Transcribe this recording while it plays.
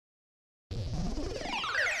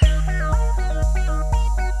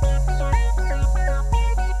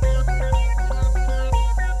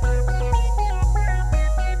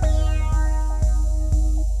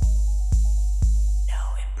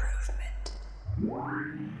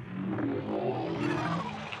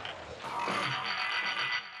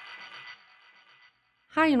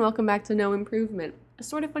Hi, and welcome back to No Improvement, a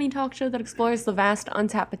sort of funny talk show that explores the vast,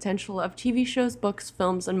 untapped potential of TV shows, books,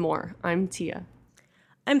 films, and more. I'm Tia.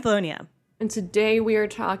 I'm Flonia. And today we are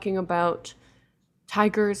talking about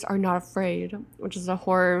Tigers Are Not Afraid, which is a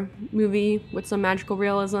horror movie with some magical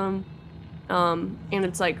realism. And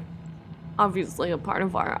it's like obviously a part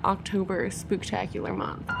of our October spooktacular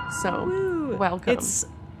month. So, Woo. Welcome. It's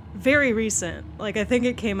very recent. Like, I think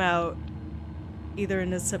it came out either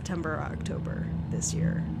in September or October this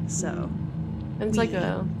year. So, and it's like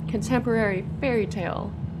a contemporary fairy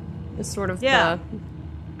tale is sort of the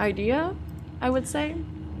idea, I would say.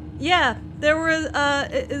 Yeah, there were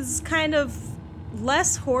is kind of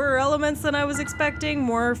less horror elements than I was expecting,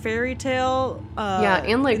 more fairy tale.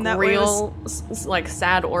 And like real, like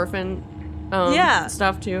sad orphan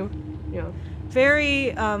stuff too. Yeah.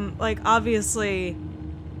 Very, like, obviously,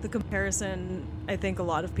 the comparison I think a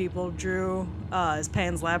lot of people drew is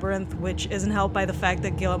Pan's Labyrinth, which isn't helped by the fact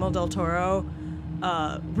that Guillermo del Toro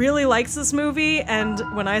really likes this movie, and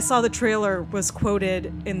when I saw the trailer, was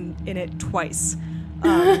quoted in it twice,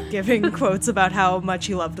 giving quotes about how much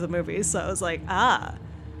he loved the movie. So I was like, I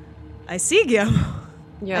see, Guillermo.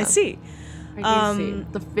 Yeah. I see. I do see.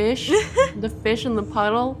 The fish in the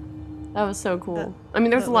puddle, that was so cool. I mean,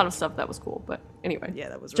 there's a lot of stuff that was cool, but anyway. Yeah,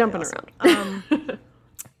 that was really jumping awesome. around.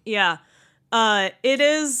 Yeah. It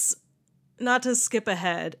is, not to skip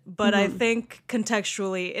ahead, but I think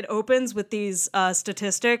contextually it opens with these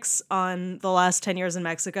statistics on the last 10 years in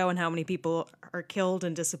Mexico and how many people are killed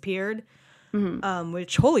and disappeared,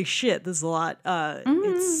 which, holy shit, this is a lot.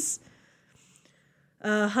 It's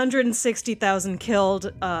 160,000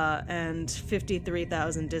 killed and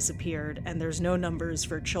 53,000 disappeared, and there's no numbers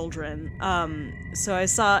for children. So I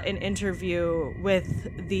saw an interview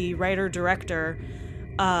with the writer-director,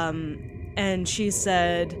 and she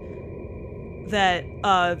said that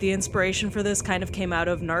the inspiration for this kind of came out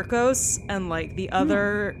of Narcos and like the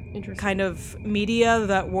other kind of media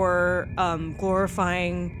that were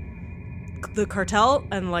glorifying the cartel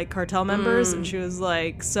and like cartel members. And she was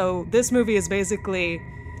like, so this movie is basically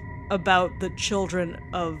about the children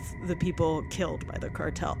of the people killed by the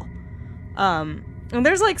cartel. And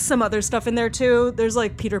there's like some other stuff in there too. There's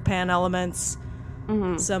like Peter Pan elements,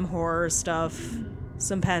 some horror stuff,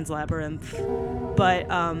 some Pan's Labyrinth, but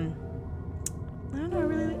I don't know,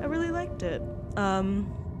 I really liked it.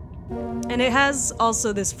 And it has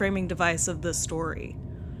also this framing device of the story,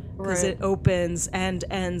 because it opens and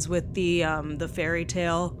ends with the fairy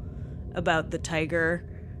tale about the tiger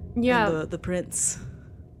and the prince.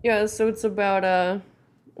 Yeah, so it's about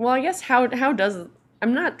well, I guess how does it,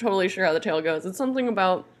 I'm not totally sure how the tale goes. It's something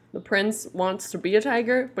about the prince wants to be a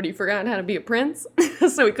tiger, but he forgot how to be a prince,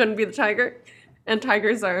 so he couldn't be the tiger. And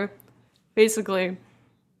tigers are basically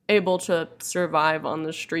able to survive on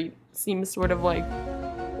the street, seems sort of like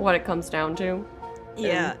what it comes down to.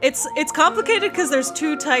 Yeah, it's complicated because there's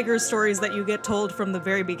two tiger stories that you get told from the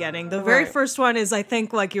very beginning. The very first one is, I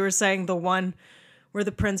think, like you were saying, the one where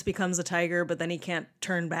the prince becomes a tiger, but then he can't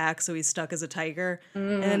turn back, so he's stuck as a tiger.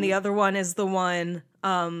 And then the other one is the one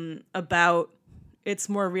about, it's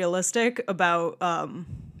more realistic, about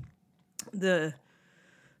the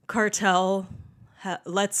cartel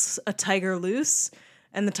lets a tiger loose,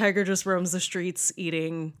 and the tiger just roams the streets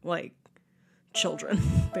eating, like, children,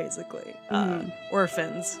 basically.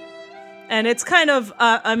 Orphans. And it's kind of,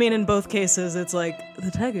 I mean, in both cases, it's like,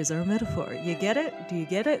 the tigers are a metaphor. You get it? Do you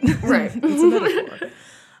get it? Right. It's a metaphor.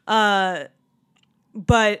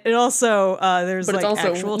 But it also, there's, but like, it's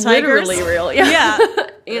also actual tigers. Literally real, yeah.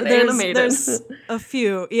 Yeah. And animated. There's a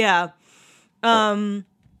few, yeah.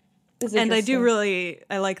 And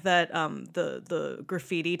I like that the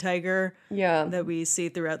graffiti tiger that we see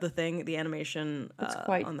throughout the thing, the animation it's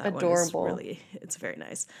quite on that adorable. One is really, it's very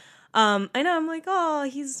nice. I know, I'm like, oh,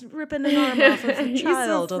 he's ripping an arm off of a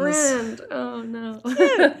child. He's a friend. Oh no.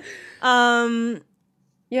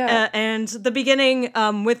 Yeah. And the beginning,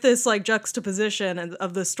 with this like juxtaposition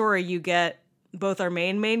of the story, you get both our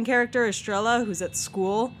main character, Estrella, who's at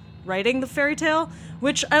school writing the fairy tale,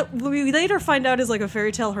 which we later find out is like a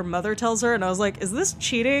fairy tale her mother tells her, and I was like, is this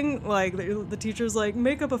cheating? Like, the teacher's like,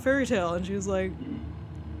 make up a fairy tale, and she was like,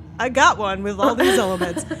 I got one with all these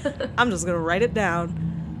elements. I'm just gonna write it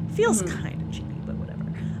down. Feels kind of cheaty, but whatever.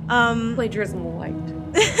 Plagiarism light.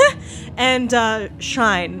 And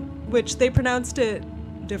Shine, which they pronounced it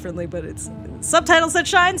differently, but it's subtitle said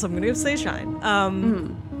Shine, so I'm gonna say Shine.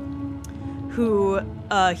 Who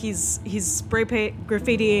he's spray paint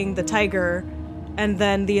graffitiing the tiger, and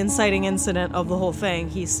then the inciting incident of the whole thing,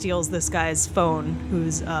 he steals this guy's phone,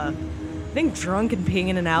 who's think, drunk and peeing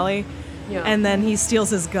in an alley. Yeah. And then he steals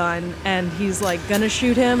his gun, and he's, like, gonna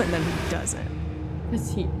shoot him, and then he doesn't.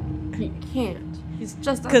 Because he can't. He's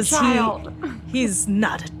just a 'Cause child. he's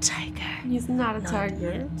not a tiger. He's not a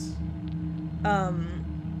tiger.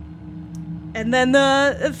 And then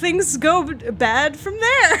the things go bad from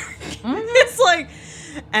there. It's like,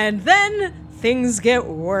 and then things get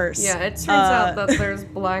worse. Yeah, it turns out that there's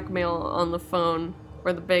blackmail on the phone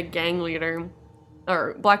for the big gang leader,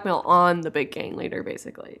 or blackmail on the big gang leader,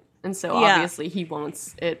 basically. And so obviously he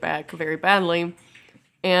wants it back very badly.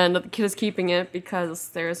 And the kid is keeping it because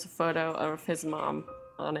there's a photo of his mom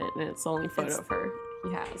on it, and it's the only photo of her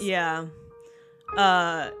he has. Yeah.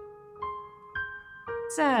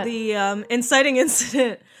 Sad. The inciting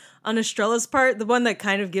incident on Estrella's part, the one that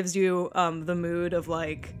kind of gives you the mood of,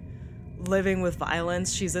 like, living with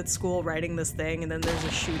violence. She's at school writing this thing, and then there's a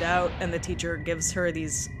shootout, and the teacher gives her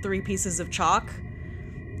these 3 pieces of chalk.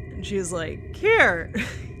 And she's like, here,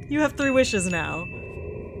 you have 3 wishes now.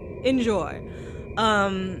 Enjoy.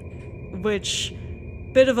 Which,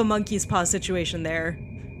 bit of a monkey's paw situation there.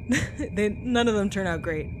 None of them turn out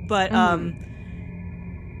great. But,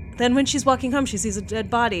 then when she's walking home, she sees a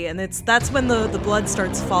dead body, and that's when the blood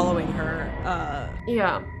starts following her.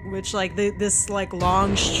 Yeah. Which, like, this, like,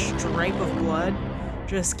 long stripe of blood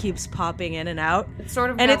just keeps popping in and out. It's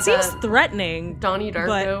sort of and got it seems that threatening. Donnie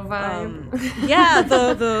Darko vibe. Yeah,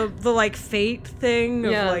 the like, fate thing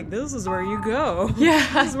of, Yeah. like, this is where you go. Yeah.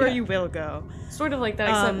 This is where you will go. Sort of like that,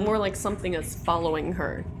 except more like something is following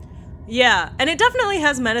her. Yeah, and it definitely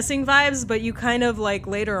has menacing vibes, but you kind of, like,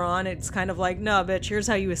 later on, it's kind of like, no, bitch, here's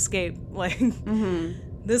how you escape. Like,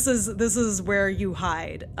 this is where you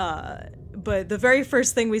hide. But the very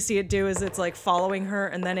first thing we see it do is it's, like, following her,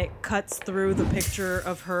 and then it cuts through the picture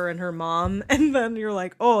of her and her mom, and then you're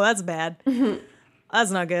like, oh, that's bad. That's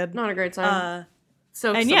not good. Not a great time.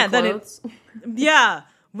 So and some yeah, clothes. Yeah,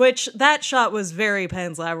 which that shot was very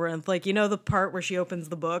Pan's Labyrinth. Like, you know the part where she opens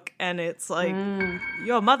the book and it's like,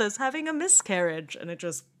 your mother's having a miscarriage, and it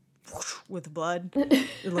just whoosh, with blood.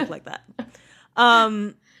 It looked like that.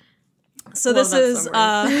 So this is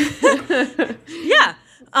yeah.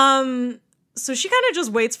 So she kind of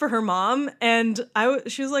just waits for her mom, and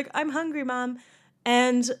she was like, I'm hungry, Mom.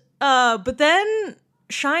 And but then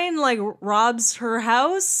Shine, like, robs her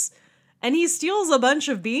house, and he steals a bunch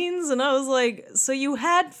of beans, and I was like, so you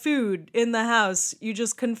had food in the house, you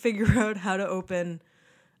just couldn't figure out how to open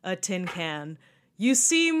a tin can. You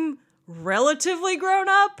seem relatively grown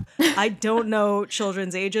up. I don't know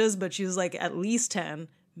children's ages, but she was, like, at least 10,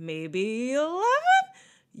 maybe 11?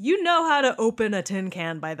 You know how to open a tin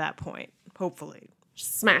can by that point, hopefully.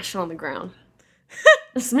 Smash it on the ground.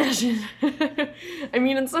 Smash it. I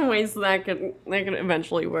mean, in some ways that could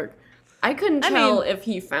eventually work. I couldn't tell if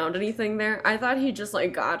he found anything there. I thought he just,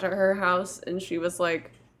 like, got to her house and she was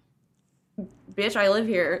like, bitch, I live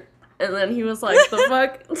here. And then he was like, the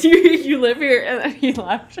fuck? You live here? And then he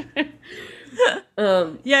left.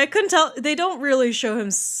 Yeah, I couldn't tell. They don't really show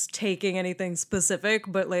him taking anything specific,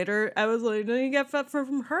 but later I was like, did you get that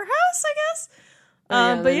from her house, I guess?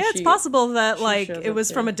 But yeah, it's possible that, like, it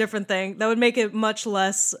was from a different thing. That would make it much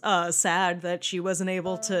less sad that she wasn't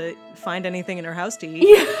able to find anything in her house to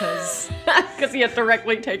eat. Because he had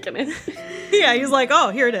directly taken it. Yeah, he's like, oh,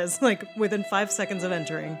 here it is, like, within 5 seconds of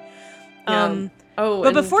entering. Yeah.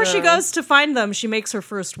 But before she goes to find them, she makes her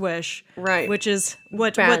first wish. Right. Which is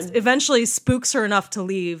what eventually spooks her enough to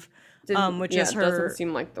leave. Which is her... doesn't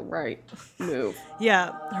seem like the right move.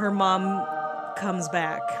 Yeah, her mom comes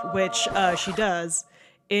back, which she does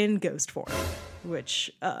in ghost form,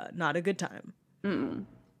 which not a good time.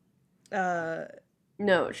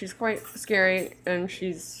 No, she's quite scary, and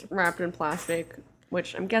she's wrapped in plastic,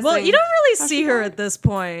 which I'm guessing... Well, you don't really see her at this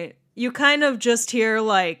point. You kind of just hear,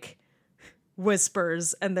 like,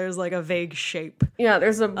 whispers, and there's, like, a vague shape. Yeah,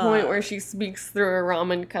 there's a point where she speaks through a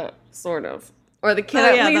ramen cup, sort of. Or the kid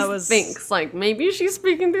at least thinks, like, maybe she's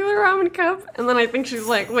speaking through the ramen cup, and then I think she's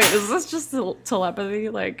like, wait, is this just telepathy?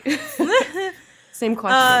 Like, same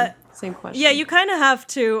question. Same question. Yeah, you kind of have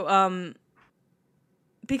to,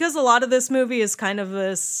 because a lot of this movie is kind of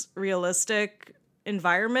this realistic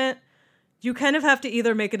environment, you kind of have to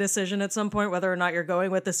either make a decision at some point whether or not you're going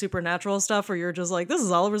with the supernatural stuff, or you're just like, this is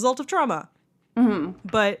all a result of trauma.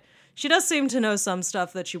 But she does seem to know some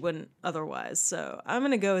stuff that she wouldn't otherwise, so I'm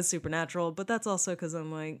gonna go with supernatural, but that's also because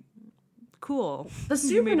I'm like, cool. The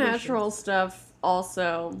supernatural stuff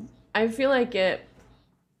also, I feel like it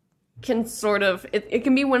can sort of, it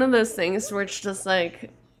can be one of those things where it's just like,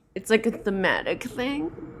 it's like a thematic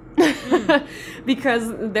thing.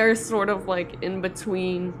 Because they're sort of like in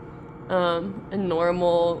between a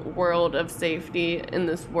normal world of safety in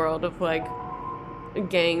this world of like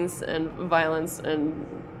gangs and violence and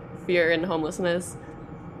fear and homelessness.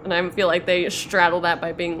 And I feel like they straddle that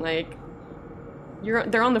by being like,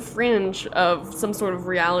 they're on the fringe of some sort of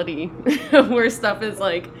reality where stuff is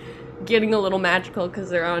like getting a little magical because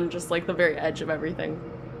they're on just like the very edge of everything.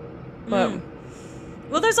 But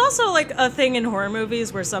well, there's also like a thing in horror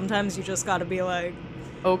movies where sometimes you just gotta be like,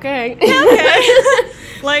 okay. yeah, okay.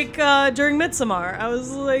 Like during Midsommar, I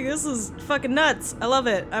was like, this is fucking nuts. I love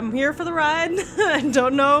it. I'm here for the ride. I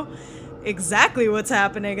don't know exactly what's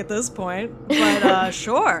happening at this point, but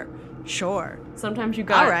sure. Sometimes you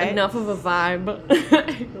got enough of a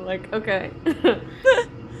vibe. You're like, okay.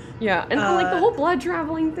 Yeah, and like the whole blood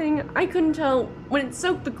traveling thing, I couldn't tell. When it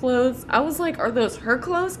soaked the clothes, I was like, are those her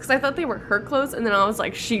clothes? Because I thought they were her clothes, and then I was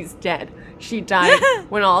like, she's dead. She died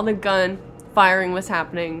when all the gun firing was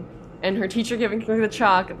happening, and her teacher giving her the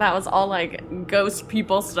chalk. That was all like ghost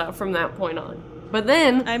people stuff from that point on. But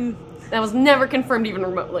then that was never confirmed even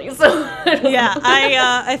remotely. So yeah,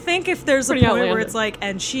 I think if there's a point where it's like,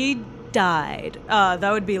 and she died,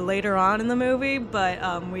 that would be later on in the movie,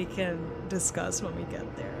 but we can discuss when we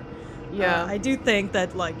get there. Yeah, I do think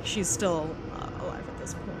that like she's still alive at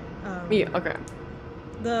this point. Yeah, okay.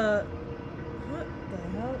 What the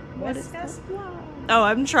hell? What is this? Oh,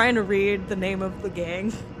 I'm trying to read the name of the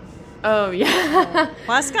gang. Oh yeah,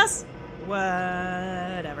 Huascas?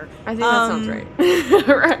 Whatever. I think that sounds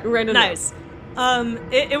right. right nice.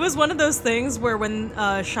 It was one of those things where when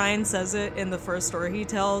Shine says it in the first story he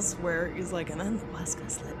tells, where he's like, and then the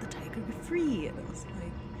Huascas let the tiger be free, and I was like,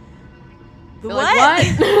 what?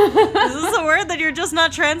 Like, what? Is this a word that you're just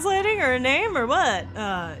not translating, or a name, or what?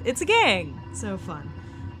 It's a gang. So fun.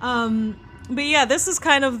 But yeah, this is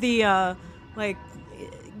kind of the like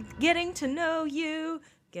getting to know you,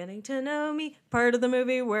 getting to know me part of the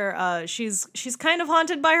movie where she's kind of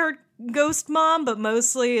haunted by her ghost mom, but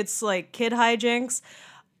mostly it's like kid hijinks.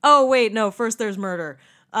 Oh wait, no, first there's murder.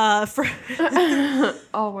 Always.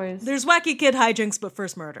 There's wacky kid hijinks, but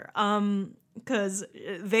first murder. Because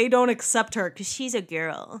they don't accept her because she's a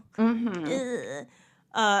girl. Mm-hmm.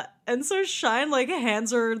 And so Shine like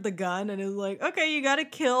hands her the gun and is like, okay, you gotta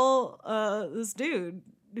kill this dude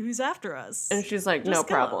who's after us. And she's like, no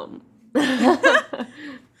problem.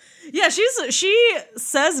 Yeah, she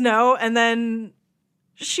says no, and then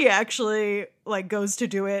she actually like goes to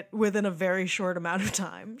do it within a very short amount of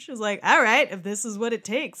time. She's like, all right, if this is what it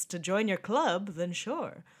takes to join your club, then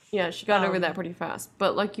sure. Yeah, she got over that pretty fast.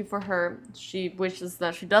 But lucky for her, she wishes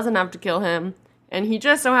that she doesn't have to kill him, and he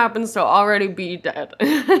just so happens to already be dead.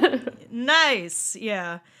 Nice,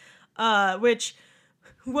 yeah. Which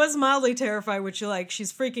was mildly terrifying, which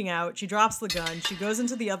she's freaking out. She drops the gun. She goes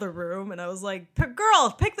into the other room, and I was like,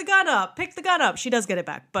 girl, pick the gun up. Pick the gun up. She does get it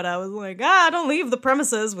back. But I was like, don't leave the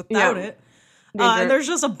premises without it. And there's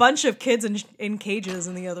just a bunch of kids in cages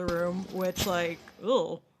in the other room, which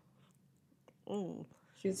ugh.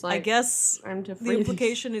 She's like, I guess I'm to the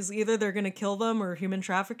implication is either they're going to kill them or human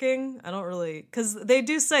trafficking. I don't really... Because they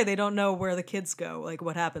do say they don't know where the kids go, like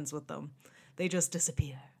what happens with them. They just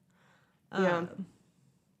disappear. Yeah.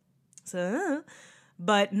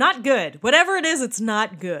 But not good. Whatever it is, it's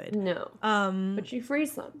not good. No. But she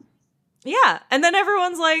frees them. Yeah. And then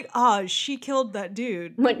everyone's like, she killed that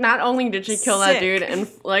dude. Like, not only did she kill that dude, and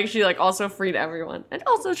she also freed everyone. And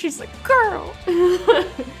also she's like, girl.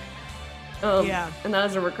 Yeah. And that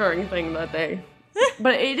is a recurring thing that they...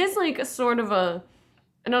 But it is a sort of a...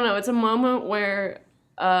 I don't know, it's a moment where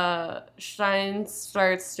Shine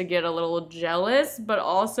starts to get a little jealous, but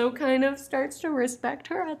also kind of starts to respect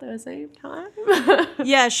her at the same time.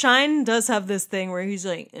 Yeah, Shine does have this thing where he's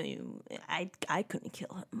like, I couldn't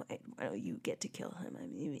kill him. Why don't you get to kill him? I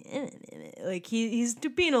mean, like he's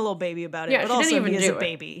being a little baby about it, but also he is a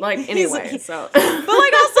baby. Anyway, so.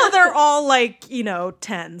 But also they're all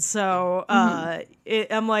 10, so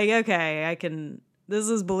I'm like, okay, I can... This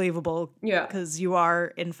is believable. Yeah. Because you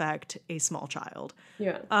are, in fact, a small child.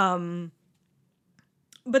 Yeah.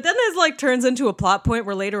 But then this turns into a plot point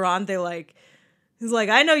where later on they he's like,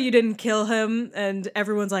 I know you didn't kill him, and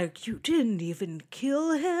everyone's like, you didn't even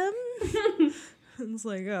kill him? And it's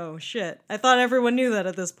like, oh shit. I thought everyone knew that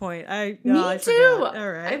at this point. Me too. All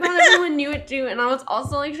right. I thought everyone knew it too, and I was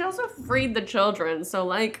also she also freed the children, so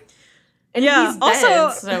and yeah, he's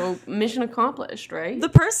dead, so mission accomplished, right? The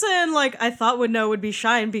person, I thought would know would be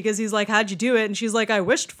Shine, because he's like, how'd you do it? And she's like, I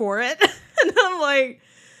wished for it. And I'm like,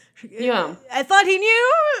 yeah. I thought he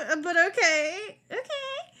knew, but okay.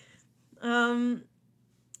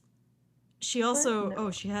 She also,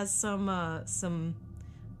 she has some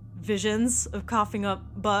visions of coughing up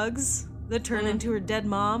bugs that turned into her dead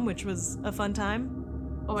mom, which was a fun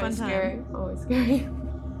time. Always scary. Always scary.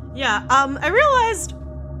 Yeah, I realized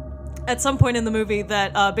at some point in the movie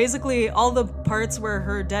that basically all the parts where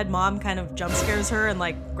her dead mom kind of jump scares her and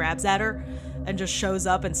like grabs at her and just shows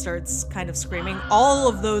up and starts kind of screaming, all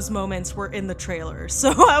of those moments were in the trailer.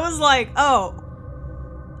 So I was like, oh,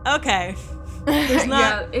 okay. There's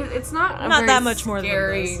not, it's not that much more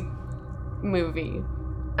scary than this movie.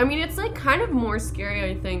 I mean, it's like kind of more scary,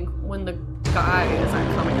 I think, when the guy is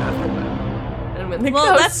like coming after them. And when the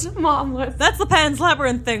ghost mom was. That's the Pan's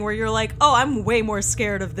Labyrinth thing where you're like, oh, I'm way more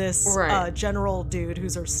scared of this general dude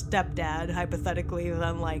who's her stepdad, hypothetically,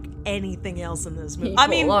 than like anything else in this movie.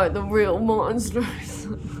 People are the real monsters.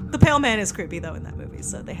 The Pale Man is creepy though in that movie,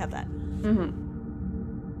 so they have that.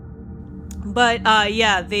 But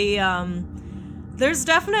yeah, there's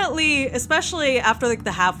definitely, especially after like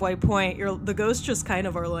the halfway point, the ghosts just kind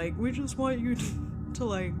of are like, we just want you to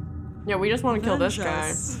like, yeah, we just want to kill this guy.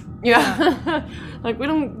 us. Yeah. Like, we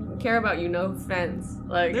don't care about you, no offense.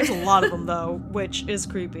 Like, there's a lot of them though, which is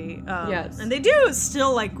creepy. Yes. And they do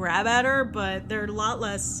still like grab at her, but they're a lot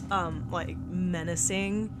less like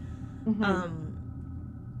menacing.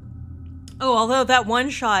 Although that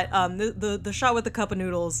one shot, the shot with the cup of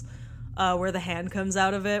noodles, where the hand comes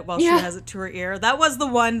out of it while she has it to her ear, that was the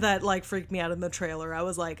one that like freaked me out in the trailer. I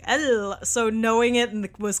was like, ew. So knowing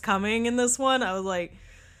it was coming in this one, I was like,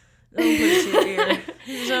 don't put it to your ear.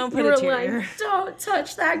 Don't put it to your ear. Don't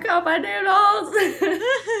touch that cup of noodles.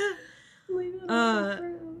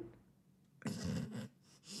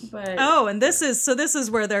 But and this is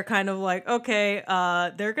where they're kind of like, okay,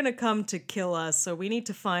 they're gonna come to kill us, so we need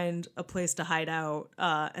to find a place to hide out.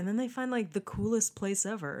 And then they find like the coolest place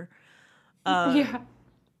ever.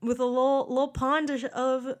 With a little pond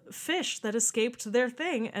of fish that escaped their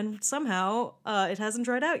thing, and somehow it hasn't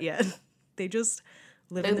dried out yet. They just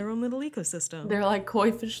live in their own little ecosystem. They're like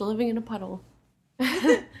koi fish living in a puddle.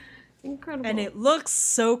 Incredible. And it looks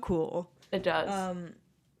so cool. It does.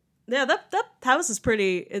 Yeah, that house is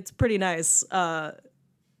pretty nice.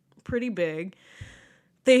 Pretty big.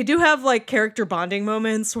 They do have like character bonding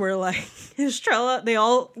moments where like Estrella, they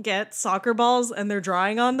all get soccer balls and they're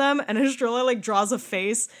drawing on them, and Estrella like draws a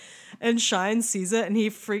face and Shine sees it and he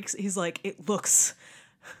freaks. He's like, it looks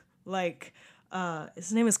like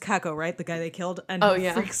his name is Kako, right? The guy they killed. And he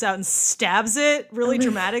freaks out and stabs it really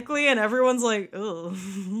dramatically, and everyone's like, ugh.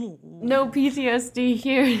 No PTSD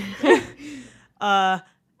here.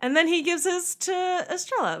 And then he gives his to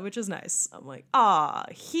Estrella, which is nice. I'm like,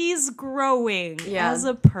 he's growing as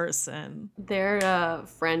a person. Their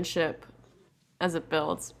friendship, as it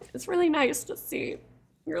builds, it's really nice to see.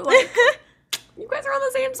 You're like, you guys are on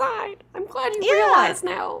the same side. I'm glad you realize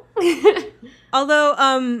now.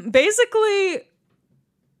 Although, basically,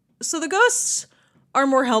 so the ghosts are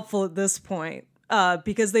more helpful at this point.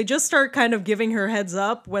 Because they just start kind of giving her heads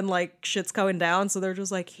up when like shit's going down. So they're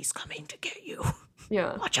just like, he's coming to get you.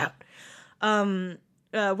 Yeah. Watch out.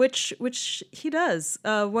 Which he does.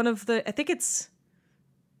 One of the, I think it's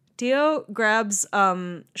Dio grabs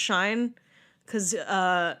Shine, because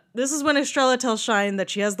this is when Estrella tells Shine that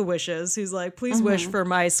she has the wishes. He's like, please wish for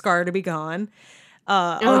my scar to be gone.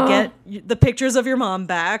 I'll get the pictures of your mom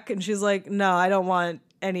back. And she's like, no, I don't want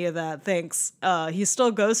any of that. Thanks. He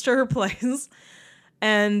still goes to her place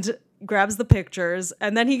and grabs the pictures,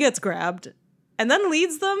 and then he gets grabbed and then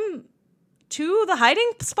leads them to the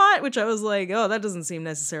hiding spot, which I was like, oh, that doesn't seem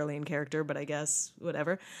necessarily in character, but I guess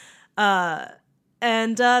whatever.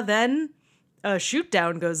 And then a shoot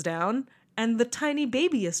down goes down, and the tiny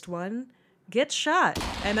babyest one gets shot,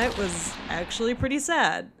 and it was actually pretty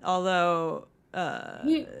sad. Although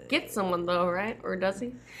he gets someone though, right? Or does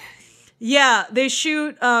he? Yeah, they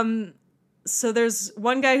shoot. So there's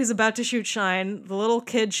one guy who's about to shoot Shine. The little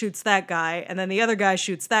kid shoots that guy, and then the other guy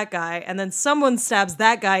shoots that guy, and then someone stabs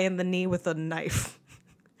that guy in the knee with a knife.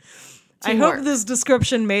 I hope this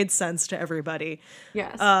description made sense to everybody.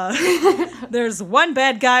 Yes. There's one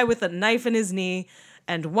bad guy with a knife in his knee,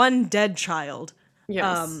 and one dead child.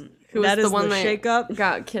 Yes. Who that is the one that shake-up?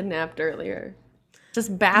 Got kidnapped earlier.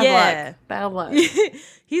 Just bad luck. Bad luck.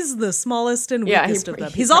 He's the smallest and weakest of them.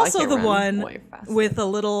 He's also the one with a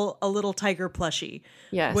little tiger plushie.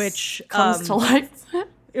 Yes. Which comes to life.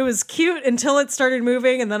 It was cute until it started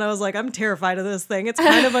moving, and then I was like, I'm terrified of this thing. It's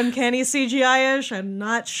kind of uncanny CGI-ish. I'm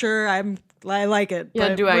not sure I like it. Yeah,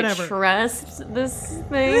 but do whatever. I trust this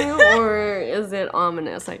thing, or is it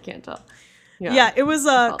ominous? I can't tell. Yeah, it was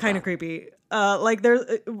kind of creepy. Like there,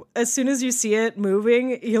 as soon as you see it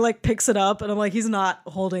moving, he like picks it up, and I'm like, he's not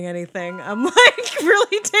holding anything. I'm like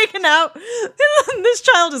really taken out. This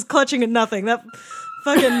child is clutching at nothing. That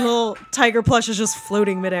fucking little tiger plush is just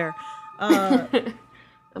floating midair. I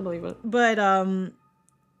believe it. But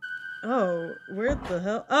oh, where the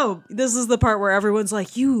hell? Oh, this is the part where everyone's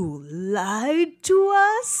like, "You lied to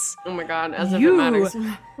us." Oh my god, as if You it matters.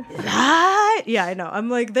 lied. Yeah, I know. I'm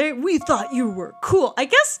like, we thought you were cool. I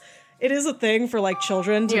guess it is a thing for like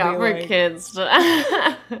children to Yeah, be for like, kids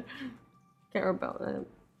to care about that.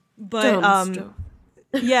 but Dumb stuff.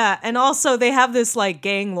 yeah, and also they have this like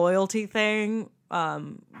gang loyalty thing,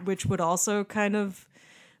 which would also kind of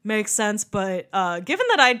make sense. But given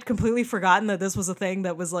that I'd completely forgotten that this was a thing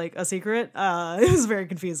that was like a secret, it was very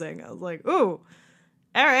confusing. I was like, ooh,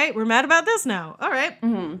 all right, we're mad about this now. All right.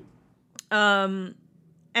 Mm-hmm.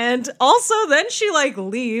 And also then she like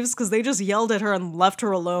leaves because they just yelled at her and left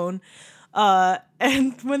her alone.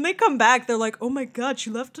 And when they come back, they're like, oh my god, she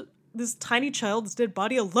left this tiny child's dead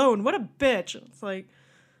body alone. What a bitch. It's like,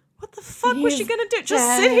 what the fuck was she gonna do?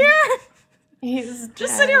 Just sit here? He's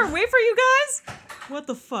Just sit here and wait for you guys? What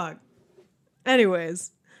the fuck?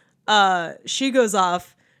 Anyways, she goes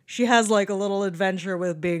off. She has like a little adventure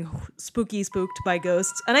with being spooked by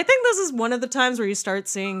ghosts. And I think this is one of the times where you start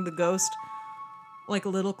seeing the ghost like a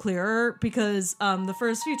little clearer, because the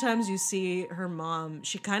first few times you see her mom,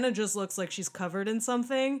 she kind of just looks like she's covered in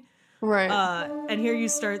something. Right. And here you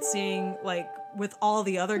start seeing, like, with all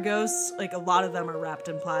the other ghosts, like, a lot of them are wrapped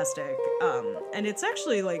in plastic. And it's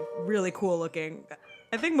actually, like, really cool looking.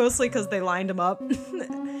 I think mostly because they lined them up.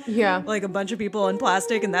 Yeah. Like, a bunch of people in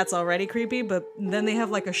plastic, and that's already creepy. But then they have,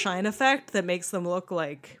 like, a shine effect that makes them look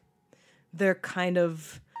like they're kind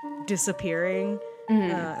of disappearing.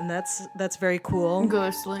 And that's very cool.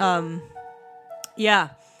 Ghostly. Yeah.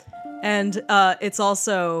 And it's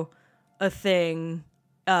also a thing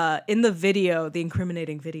in the video, the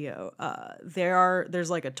incriminating video, there's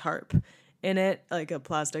like a tarp in it, like a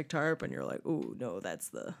plastic tarp, and you're like, ooh, no, that's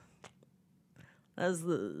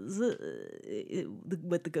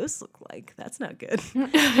what the ghosts look like. That's not good.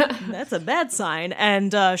 That's a bad sign.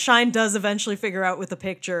 And Shine does eventually figure out with the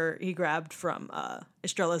picture he grabbed from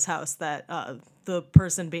Estrella's house that the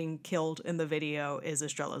person being killed in the video is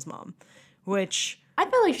Estrella's mom, which I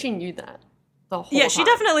feel like she knew that the whole yeah, time. she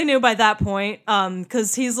definitely knew by that point,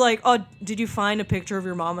 because he's like, oh, did you find a picture of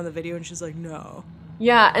your mom in the video? And she's like, no.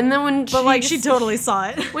 Yeah, and then when She totally saw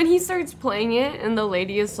it. when he starts playing it and the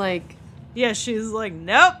lady is like, Yeah, she's like,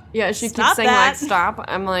 nope. yeah, she Stop keeps saying that. like stop.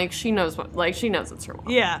 I'm like, she knows it's her mom.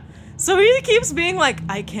 Yeah. So he keeps being like,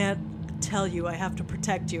 I can't tell you, I have to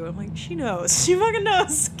protect you. I'm like, she knows. She fucking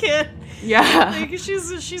knows, kid. Yeah. Like,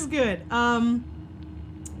 she's good.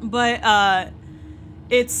 But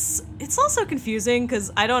it's also confusing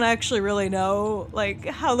because I don't actually really know like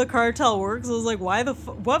how the cartel works. I was like, why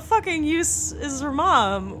what fucking use is her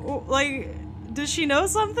mom? Like, does she know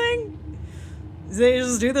something? Do they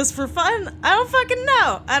just do this for fun? I don't fucking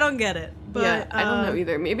know. I don't get it. But Yeah, I don't know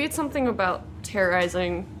either. Maybe it's something about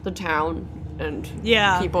terrorizing the town and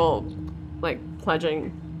people like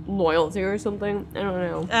pledging loyalty or something. I don't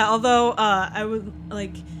know. Although I would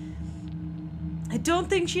like, I don't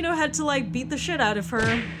think Chino had to like beat the shit out of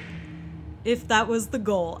her if that was the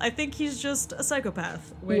goal. I think he's just a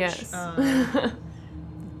psychopath. Which, Yes.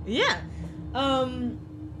 yeah.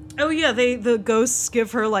 Oh yeah, the ghosts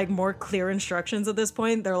give her like more clear instructions at this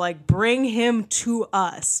point. They're like, bring him to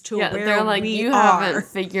us, to where they're like, we you are. haven't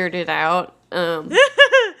figured it out.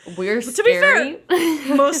 We're To be scary.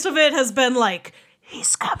 fair, most of it has been like,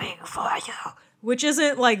 he's coming for you, which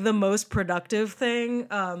isn't like the most productive thing.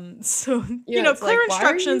 So you know, it's clear like,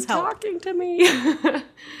 instructions why are you help. talking to me?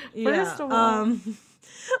 Yeah. First of all,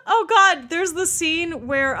 Oh god, there's the scene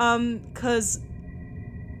where cuz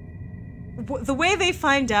the way they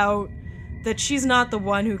find out that she's not the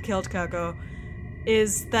one who killed Kako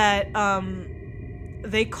is that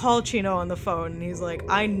they call Chino on the phone and he's like,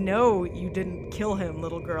 I know you didn't kill him,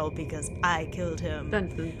 little girl, because I killed him. dun,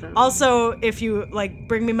 dun, dun. Also, if you like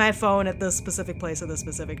bring me my phone at this specific place at this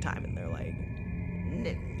specific time, and they're like,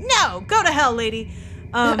 no, go to hell, lady.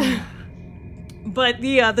 But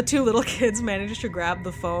the two little kids managed to grab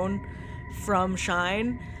the phone from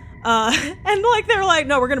Shine. And like they're like,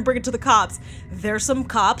 no, we're gonna bring it to the cops. There's some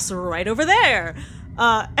cops right over there.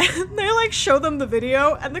 And they like show them the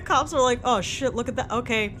video, and the cops are like, oh shit, look at that.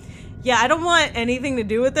 Okay, yeah, I don't want anything to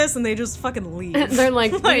do with this, and they just fucking leave. They're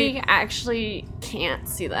like, we actually can't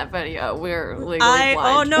see that video. We're legally blind.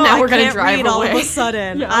 Oh no, now I we're gonna can't drive read away. all of a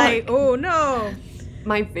sudden. Yeah, Oh no.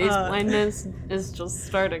 my face blindness is just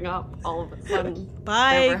starting up all of a sudden.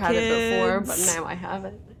 Bye, Never had it before, but kids. now I have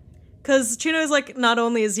it. Because Chino is like, not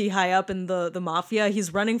only is he high up in the mafia,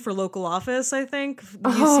 he's running for local office, I think.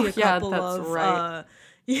 You see a couple that's of, right.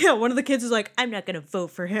 yeah, one of the kids is like, I'm not gonna vote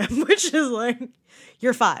for him, which is like,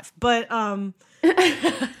 you're 5. But,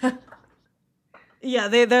 Yeah,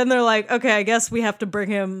 they're like, okay, I guess we have to bring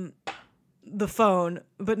him the phone,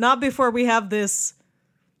 but not before we have this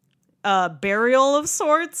burial of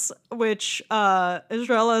sorts, which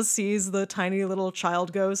Estrella sees the tiny little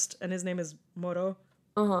child ghost, and his name is Moro.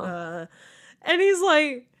 And he's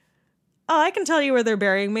like, oh, I can tell you where they're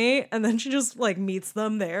burying me. And then she just like meets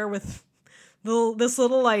them there with this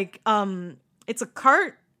little like it's a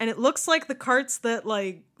cart, and it looks like the carts that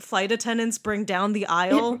like flight attendants bring down the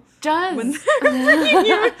aisle. It does. When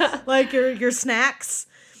they're bringing your snacks.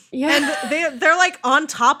 Yeah. And they're like on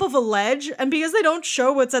top of a ledge, and because they don't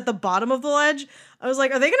show what's at the bottom of the ledge, I was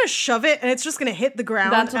like, are they gonna shove it and it's just gonna hit the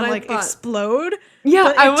ground and like explode?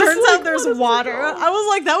 Yeah, but it turns out there's water. I was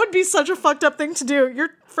like, that would be such a fucked up thing to do. Your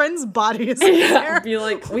friend's body is in there. Be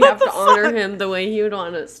like, we have to honor him the way he would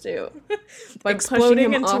want us to. By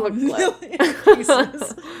exploding pushing him into off a a million cliff.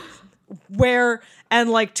 pieces. And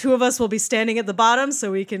like two of us will be standing at the bottom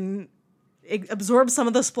so we can absorb some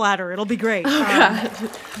of the splatter. It'll be great.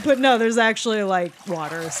 But no, there's actually like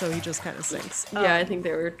water, so he just kind of sinks. Yeah, I think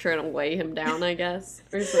they were trying to weigh him down, I guess,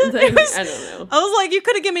 or something. I don't know. I was like, you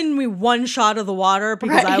could have given me one shot of the water,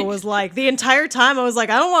 because I was like, the entire time I was like,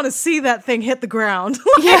 I don't want to see that thing hit the ground.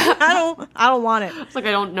 Like, Yeah. I don't want it. It's like,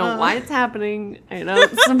 I don't know why it's happening. I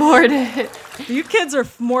don't support it. You kids are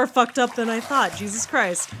more fucked up than I thought. Jesus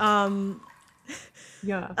Christ.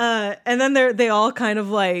 Yeah. And then they all kind of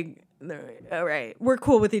like, all right, we're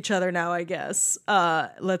cool with each other now, I guess.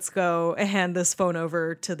 Let's go and hand this phone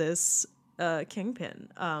over to this kingpin.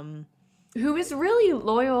 Who is really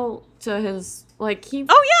loyal to his, like, he...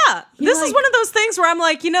 Oh, yeah! This is like- one of those things where I'm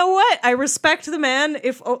like, you know what? I respect the man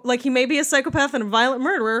if, like, he may be a psychopath and a violent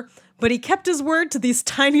murderer, but he kept his word to these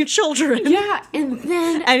tiny children. Yeah, and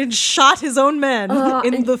then... And shot his own men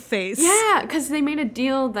in the face. Yeah, because they made a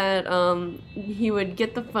deal that he would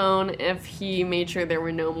get the phone if he made sure there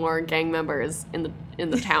were no more gang members in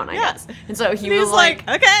the town, I guess. And so he was like,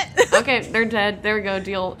 okay. okay, they're dead. There we go,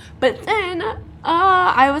 deal. But then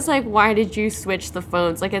I was like, why did you switch the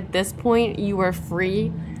phones? Like, at this point, you were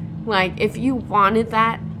free. Like, if you wanted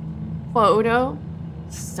that photo,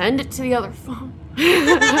 send it to the other phone.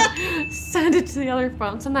 Send it to the other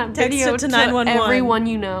phone. Send that Text video it to to 911. everyone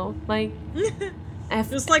you know. Like,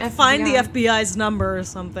 Just like find the FBI's number or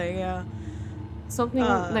something, yeah. something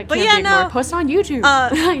that but can't yeah, be ignored. no. Post on YouTube.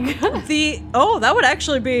 That would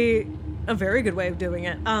actually be a very good way of doing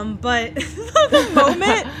it. But the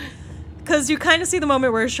moment, because you kind of see the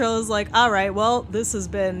moment where Shirley's like, all right, well, this has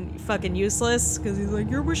been fucking useless, because he's like,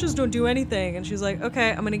 your wishes don't do anything, and she's like,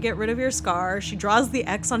 okay, I'm gonna get rid of your scar. She draws the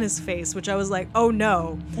X on his face, which I was like, oh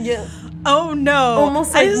no. Yeah. Oh no.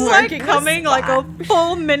 Almost like I was marking like a coming like a spot.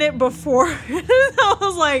 full minute before. I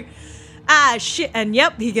was like, ah, shit. And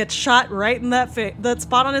yep, he gets shot right in that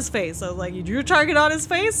spot on his face. I was like, you drew a target on his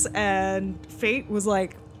face, and fate was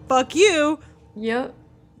like, fuck you. Yep.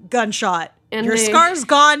 Gunshot. And your scar's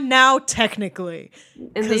gone now, technically,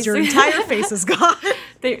 because your entire face is gone.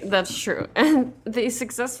 That's true. And they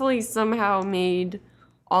successfully somehow made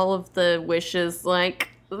all of the wishes like,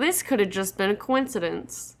 this could have just been a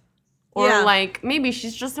coincidence. Or Yeah. like, maybe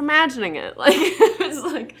she's just imagining it. Like, it's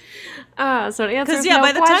like, so to answer Because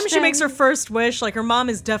by the time she makes her first wish, like, her mom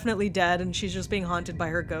is definitely dead, and she's just being haunted by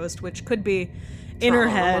her ghost, which could be in her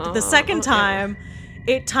head. The second time,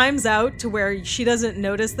 it times out to where she doesn't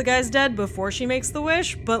notice the guy's dead before she makes the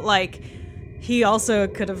wish, but like, he also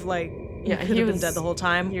could have like, he could have been dead the whole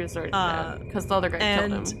time. He was already dead, because the other guy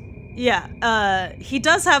killed him. Yeah, he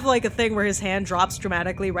does have like a thing where his hand drops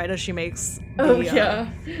dramatically right as she makes the wish,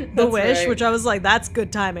 right. which I was like, that's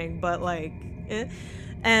good timing, but like,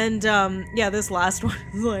 and this last one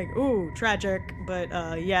is like, ooh, tragic, but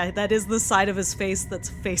that is the side of his face that's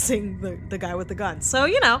facing the guy with the gun, so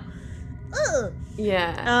ugh.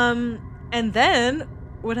 Yeah. And then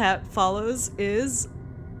what follows is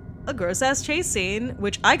a gross ass chase scene,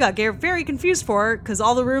 which I got very confused for, because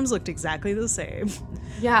all the rooms looked exactly the same.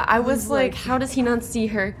 Yeah, I was like, how does he not see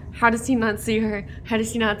her? How does he not see her? How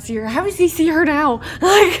does he not see her? How does he see her now?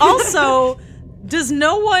 Like, Also, does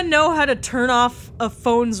no one know how to turn off a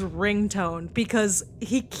phone's ringtone? Because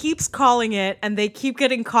he keeps calling it, and they keep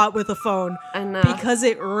getting caught with a phone. I know. Because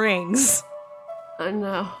it rings. I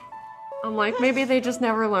know. I'm like, maybe they just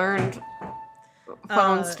never learned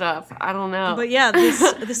phone stuff. I don't know. But yeah,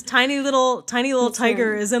 this tiny little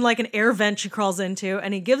tiger is in like an air vent she crawls into,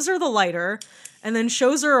 and he gives her the lighter and then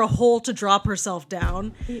shows her a hole to drop herself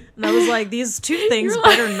down. And I was like, these two things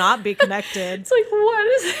better not be connected. It's like, what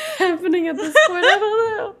is happening at this point? I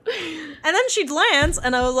don't know. And then she lands,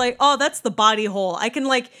 and I was like, oh, that's the body hole. I can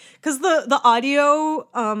like, because the audio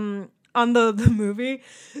on the movie,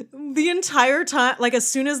 the entire time, like as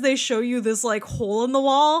soon as they show you this like hole in the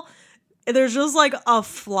wall, there's just like a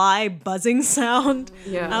fly buzzing sound.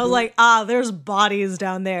 Yeah. I was like, there's bodies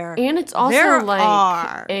down there. And it's also There like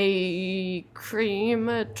are. a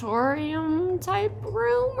crematorium type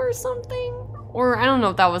room or something. Or I don't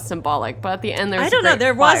know if that was symbolic, but at the end there's I don't know.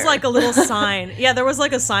 There was fire. like a little sign. Yeah, there was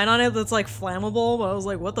like a sign on it that's like flammable. But I was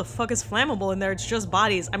like, what the fuck is flammable in there? It's just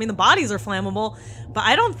bodies. I mean, the bodies are flammable, but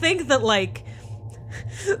I don't think that like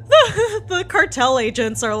the cartel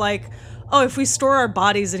agents are like, oh, if we store our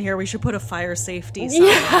bodies in here, we should put a fire safety sign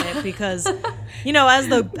on it because, you know, as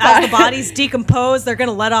the bodies decompose, they're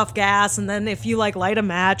gonna let off gas, and then if you like light a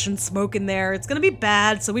match and smoke in there, it's gonna be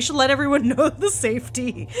bad. So we should let everyone know the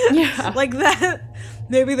safety. Yeah. Like that.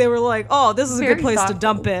 Maybe they were like, oh, this is a Very good place thoughtful. to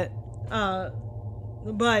dump it.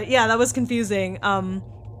 But yeah, that was confusing.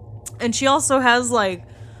 And she also has like,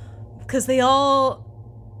 because they all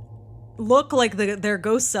look like their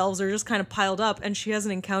ghost selves are just kind of piled up, and she has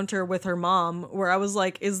an encounter with her mom where I was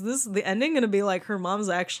like, is this the ending gonna be like her mom's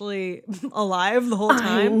actually alive the whole I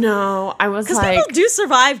time? know. I was Because like, people do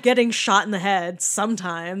survive getting shot in the head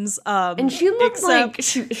sometimes. and she looked except-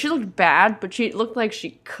 like she looked bad, but she looked like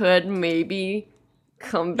she could maybe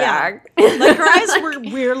come back. like her eyes were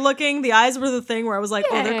weird looking. The eyes were the thing where I was like,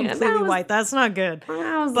 oh, they're Yeah, completely that was- white. That's not good.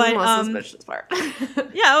 That was But, the most suspicious part.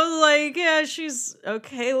 Yeah, I was like, yeah, she's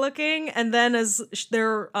okay looking. And then as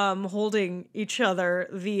they're holding each other,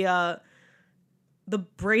 the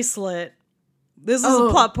bracelet. This is a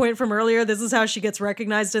plot point from earlier. This is how she gets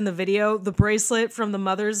recognized in the video. The bracelet from the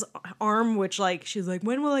mother's arm, which like she's like,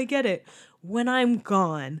 when will I get it? When I'm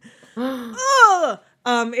gone. Ugh!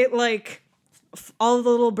 It like all the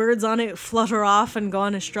little birds on it flutter off and go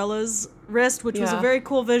on Estrella's wrist, which was a Yeah. very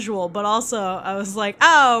cool visual. But also, I was like,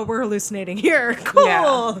 oh, we're hallucinating here. Cool,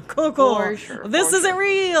 Yeah. cool. For sure, This for isn't sure.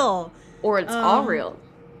 real. Or it's all real.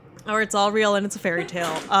 Or it's all real and it's a fairy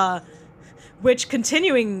tale. Which,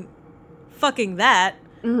 continuing fucking that,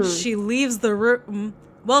 she leaves the room.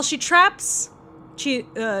 Well, she traps Chino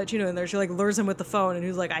in there. She like lures him with the phone, and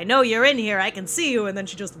he's like, I know you're in here, I can see you, and then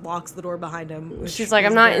she just locks the door behind him. She's like,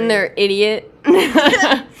 I'm not in there, idiot.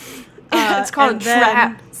 It's called a and then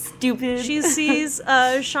trap, stupid. She sees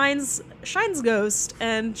Shine's ghost,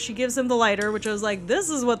 and she gives him the lighter, which I was like, this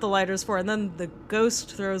is what the lighter's for. And then the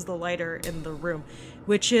ghost throws the lighter in the room,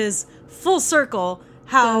 which is full circle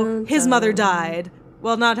how his mother died.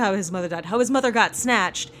 Well, not how his mother died, how his mother got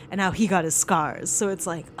snatched, and how he got his scars. So it's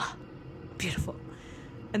like, beautiful.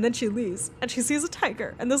 And then she leaves, and she sees a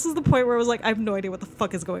tiger. And this is the point where I was like, I have no idea what the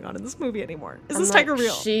fuck is going on in this movie anymore. Is I'm this like, tiger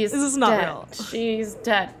real? She's Is this not dead. real? She's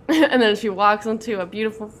dead. And then she walks into a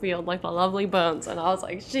beautiful field like the lovely bones, and I was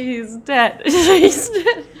like, she's dead. She's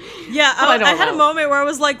dead. Yeah, I don't I had a know. moment where I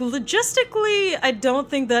was like, logistically, I don't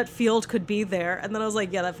think that field could be there. And then I was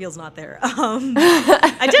like, yeah, that field's not there.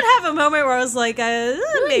 I did have a moment where I was like,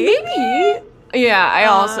 maybe. Yeah,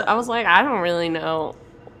 I was like, I don't really know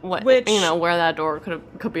what Which- where that door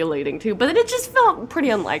could be leading to, but then it just felt pretty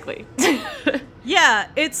unlikely. Yeah,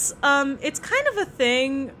 it's kind of a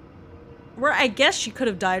thing where I guess she could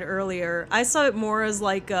have died earlier. I saw it more as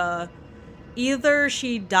like either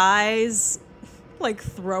she dies like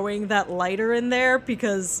throwing that lighter in there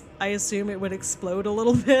because I assume it would explode a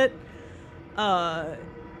little bit.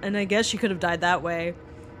 And I guess she could have died that way.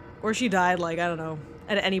 Or she died like, I don't know,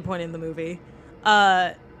 at any point in the movie.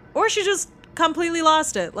 Or she just completely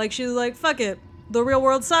lost it. Like she's like, fuck it. The real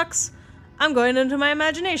world sucks. I'm going into my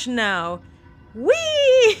imagination now.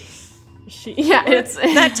 Whee! It's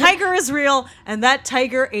That tiger is real, and that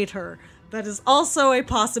tiger ate her. That is also a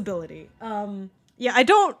possibility. Yeah, I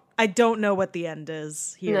don't know what the end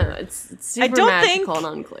is here. no, it's super don't magical think-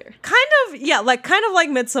 and unclear. Kind of like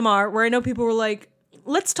Midsommar, where I know people were like,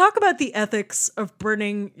 let's talk about the ethics of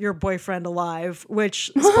burning your boyfriend alive,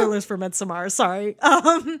 which, spoilers for Midsommar, sorry.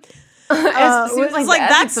 It seems like like the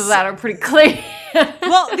ethics that's- of that are pretty clear.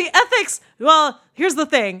 Well, the ethics, here's the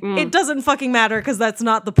thing. It doesn't fucking matter because that's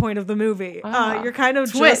not the point of the movie. You're kind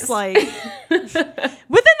of Twist. just like, within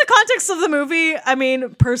the context of the movie, I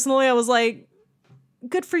mean, personally, I was like,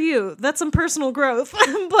 good for you. That's some personal growth.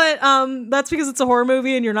 But that's because it's a horror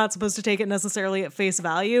movie and you're not supposed to take it necessarily at face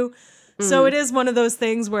value. So it is one of those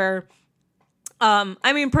things where,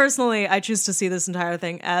 I mean, personally, I choose to see this entire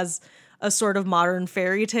thing as a sort of modern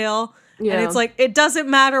fairy tale. Yeah. And it's like, it doesn't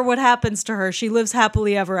matter what happens to her. She lives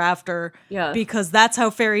happily ever after. Yeah. Because that's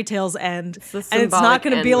how fairy tales end. the And it's not symbolic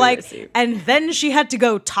going to end be we like, receive. and then she had to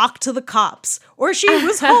go talk to the cops. Or she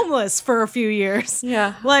was homeless for a few years.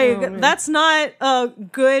 Yeah. Like, Oh, man. that's not a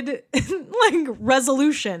good, like,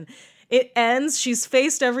 resolution. It ends, she's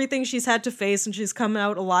faced everything she's had to face, and she's come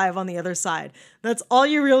out alive on the other side. That's all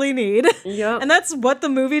you really need. Yep. And that's what the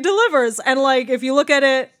movie delivers. And like, if you look at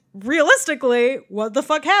it realistically, what the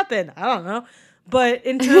fuck happened? I don't know. But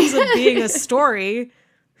in terms of being a story,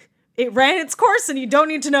 it ran its course, and you don't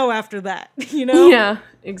need to know after that, you know? Yeah,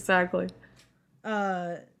 exactly.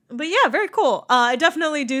 But yeah, very cool. I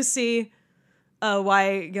definitely do see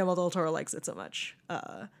why Guillermo del Toro likes it so much.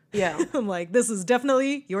 Yeah. I'm like, this is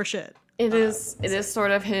definitely your shit. It is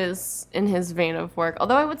sort of in his vein of work.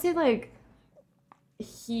 Although I would say like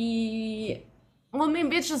well,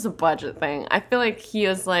 maybe it's just a budget thing. I feel like he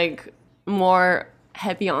is like more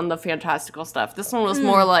heavy on the fantastical stuff. This one was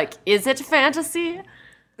more like, is it fantasy?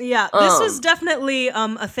 Yeah, this was definitely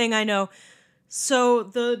a thing I know. So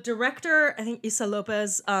the director, I think Isa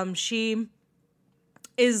Lopez, she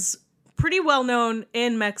is pretty well known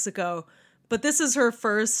in Mexico, but this is her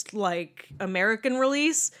first like American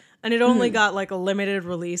release, and it only got like a limited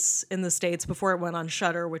release in the States before it went on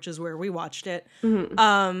Shudder, which is where we watched it.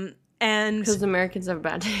 And Because Americans have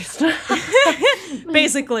bad taste.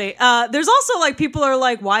 basically, there's also like people are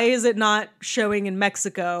like, why is it not showing in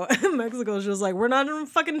Mexico? Mexico's just like, we're not even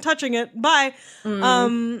fucking touching it. Bye.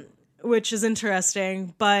 Which is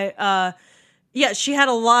interesting. But yeah, she had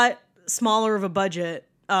a lot smaller of a budget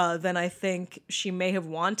than I think she may have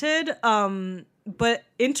wanted. But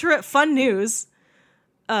fun news.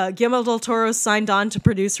 Guillermo del Toro signed on to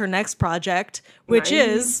produce her next project, which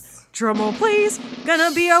is, drumroll please,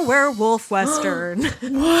 gonna be a werewolf western.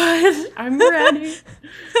 What? I'm ready.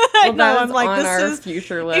 I know, I'm like, on our this is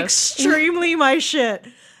future list. extremely my shit.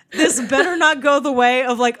 This better not go the way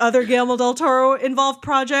of like other Guillermo del Toro involved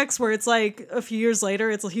projects where it's like a few years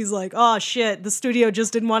later, he's like, oh shit, the studio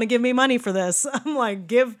just didn't want to give me money for this. I'm like,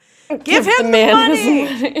 give him the money.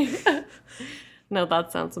 his money. No,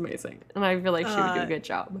 that sounds amazing. And I feel like she would do a good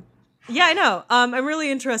job. Yeah, I know. I'm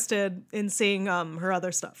really interested in seeing her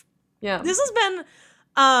other stuff. Yeah. This has been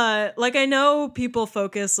like, I know people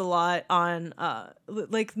focus a lot on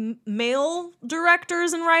like male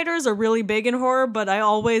directors and writers are really big in horror, but I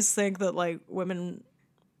always think that like women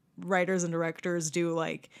writers and directors do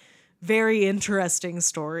like very interesting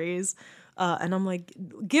stories. And I'm like,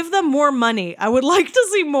 give them more money. I would like to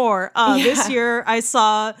see more. This year I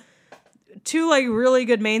saw two like really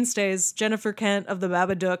good mainstays. Jennifer Kent of The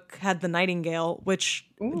Babadook had The Nightingale, which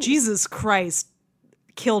Jesus Christ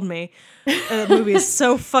killed me. The movie is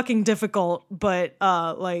so fucking difficult, but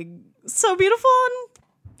like so beautiful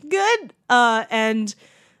and good. And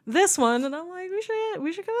this one, and I'm like, we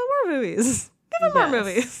should give them more movies. Give them more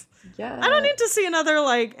movies. Yeah. I don't need to see another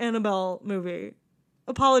like Annabelle movie.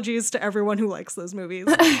 Apologies to everyone who likes those movies.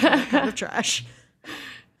 They're kind of trash.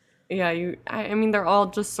 Yeah, I mean, they're all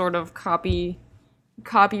just sort of copy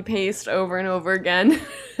paste over and over again.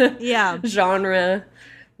 Yeah. Genre.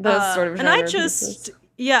 Those sort of genre and I pieces.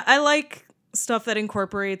 I like stuff that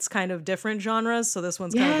incorporates kind of different genres. So this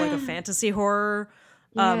one's kind of like a fantasy horror,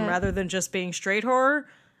 rather than just being straight horror.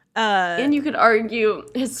 And you could argue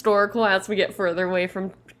historical as we get further away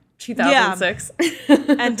from 2006.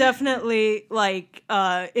 And definitely like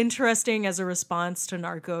interesting as a response to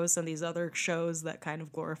Narcos and these other shows that kind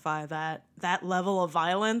of glorify that level of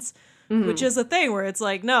violence, which is a thing where it's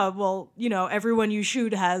like, no, well, you know, everyone you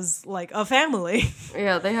shoot has like a family.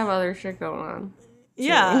 Yeah, they have other shit going on.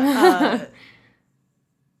 Yeah.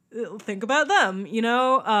 Think about them, you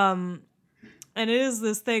know? And it is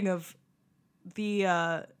this thing of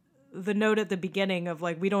the note at the beginning of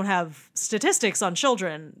like, we don't have statistics on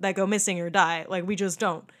children that go missing or die. Like, we just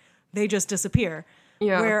don't. They just disappear.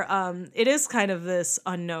 Yeah. Where it is kind of this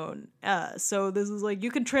unknown. So this is like, you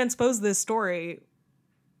can transpose this story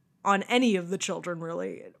on any of the children,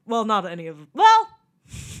 really. Well, not any of them. Well,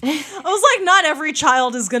 I was like, not every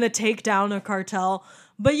child is going to take down a cartel.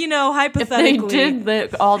 But, you know, hypothetically... If they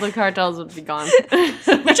did, all the cartels would be gone.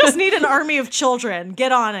 We just need an army of children.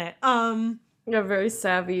 Get on it. Yeah, very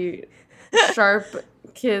savvy, sharp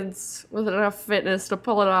kids with enough fitness to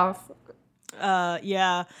pull it off.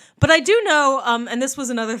 Yeah. But I do know, and this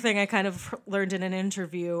was another thing I kind of learned in an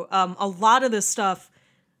interview, a lot of this stuff,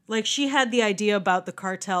 like, she had the idea about the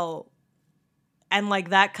cartel and, like,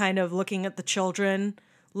 that kind of looking at the children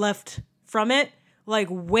left from it, like,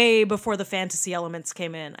 way before the fantasy elements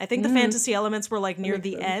came in. I think the fantasy elements were, like, near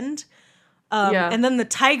the end. And then the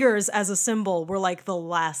tigers as a symbol were, like, the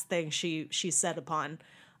last thing she set upon,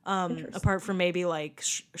 apart from maybe, like,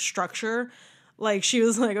 structure. Like, she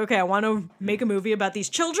was like, okay, I want to make a movie about these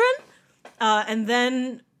children. And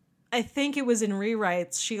then I think it was in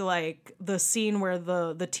rewrites, she, like, the scene where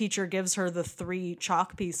the teacher gives her the 3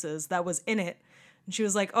 chalk pieces that was in it. And she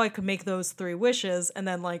was like, oh, I could make those 3 wishes and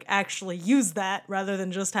then like actually use that rather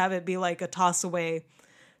than just have it be like a toss away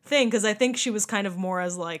thing. Because I think she was kind of more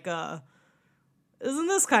as like, isn't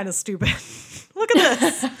this kind of stupid? Look at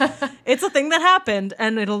this. It's a thing that happened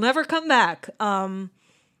and it'll never come back. I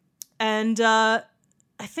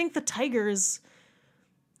think the tigers,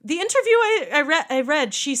 the interview I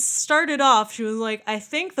read, she started off, she was like, I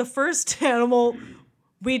think the first animal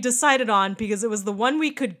we decided on, because it was the one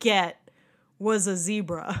we could get, was a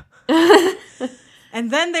zebra.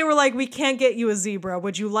 And then they were like, we can't get you a zebra.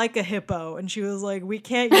 Would you like a hippo? And she was like, we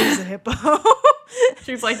can't use a hippo.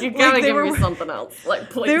 She was like, you gotta like, give me something else. Like,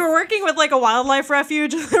 please. They were working with like a wildlife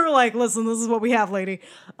refuge. And they were like, listen, this is what we have, lady.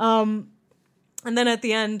 And then at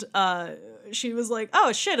the end, she was like,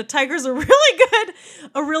 oh shit, a tiger's a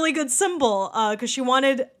really good symbol. Because she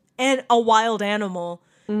wanted a wild animal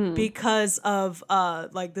because of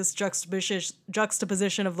like this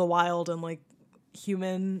juxtaposition of the wild and like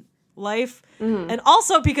human life. And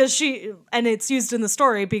also because and it's used in the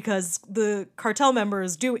story because the cartel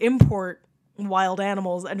members do import wild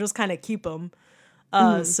animals and just kind of keep them.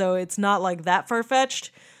 So it's not like that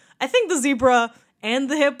far-fetched. I think the zebra and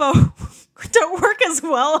the hippo don't work as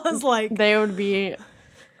well as like... They would be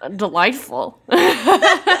delightful.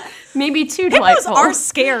 Maybe too delightful. Hippos are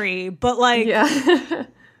scary, but like... Yeah.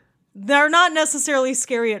 They're not necessarily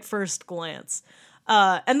scary at first glance.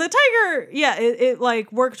 And the tiger, yeah, it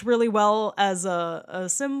like worked really well as a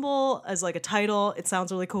symbol, as like a title. It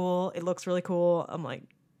sounds really cool. It looks really cool. I'm like,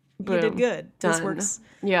 you did good. Done. This works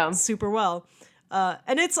super well.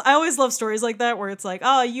 And I always love stories like that where it's like,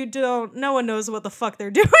 oh, no one knows what the fuck they're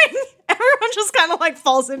doing. Everyone just kind of like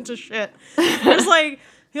falls into shit. There's like,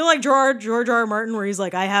 like George R. Martin where he's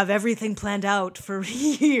like, I have everything planned out for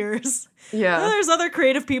years. Yeah. And there's other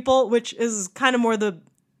creative people, which is kind of more the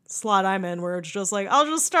slot I'm in, where it's just like, I'll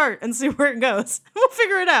just start and see where it goes. We'll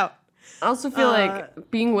figure it out. I also feel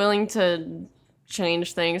like being willing to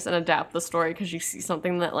change things and adapt the story because you see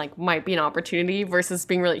something that like might be an opportunity versus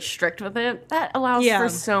being really strict with it, that allows for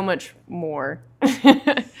so much more.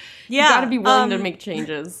 You gotta be willing to make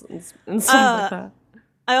changes and stuff like that.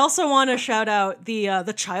 I also want to shout out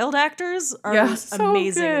the child actors are so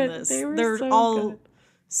amazing in this. They're so all good.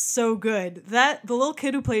 So good. The little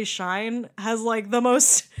kid who plays Shine has like the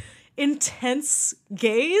most intense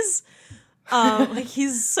gaze. Like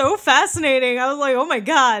he's so fascinating. I was like, oh my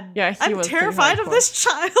god. Yeah, I'm terrified of this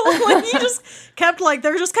child. Like he just kept like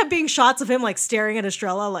there just kept being shots of him like staring at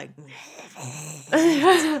Estrella like.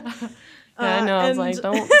 I know. I was like,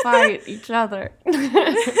 don't fight each other.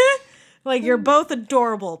 Like you're both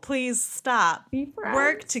adorable. Please stop. Be friends.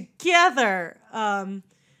 Work together.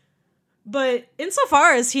 But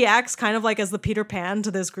insofar as he acts kind of like as the Peter Pan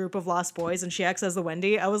to this group of lost boys and she acts as the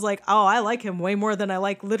Wendy, I was like, oh, I like him way more than I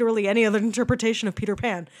like literally any other interpretation of Peter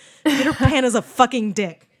Pan. Peter Pan is a fucking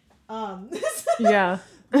dick. Yeah.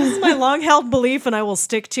 This is my long-held belief and I will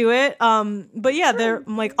stick to it. But yeah, they're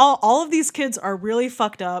like all of these kids are really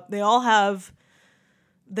fucked up. They all have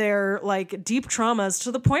their like deep traumas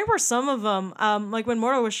to the point where some of them, like when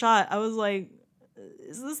Moro was shot, I was like,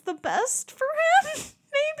 is this the best for him?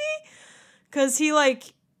 Maybe? Because he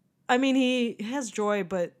has joy,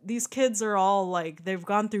 but these kids are all like, they've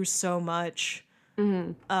gone through so much.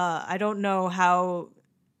 Mm-hmm. I don't know how,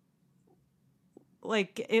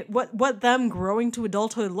 like, what them growing to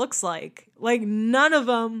adulthood looks like. Like, none of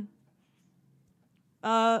them,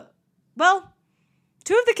 well,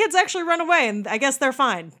 2 of the kids actually run away, and I guess they're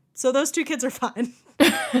fine. So those 2 kids are fine.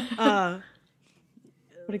 I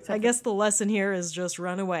guess the lesson here is just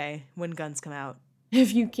run away when guns come out.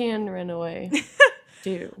 If you can run away,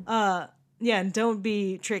 do. Yeah, and don't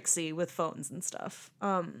be tricksy with phones and stuff.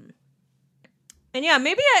 And yeah,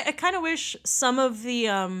 maybe I kind of wish some of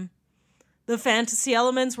the fantasy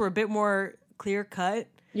elements were a bit more clear cut.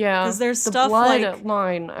 Yeah, because there's the stuff blood like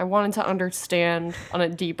line I wanted to understand on a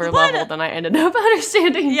deeper level than I ended up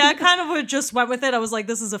understanding. Yeah, I kind of just went with it. I was like,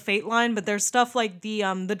 this is a fate line, but there's stuff like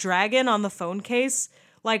the dragon on the phone case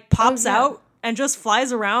like pops out and just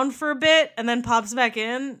flies around for a bit and then pops back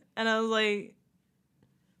in, and I was like,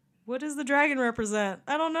 what does the dragon represent?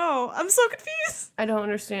 I don't know. I'm so confused. I don't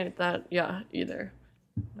understand that either.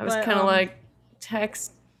 I was kind of like,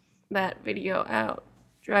 text that video out.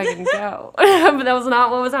 Dragon go. But that was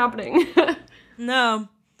not what was happening. No.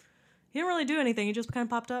 He didn't really do anything. He just kind of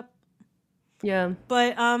popped up. Yeah.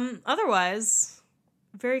 But otherwise,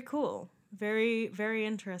 very cool. Very, very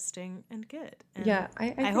interesting and good. And yeah.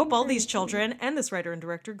 I hope all these children and this writer and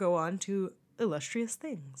director go on to illustrious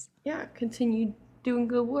things. Yeah. Continue doing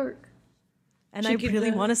good work. And I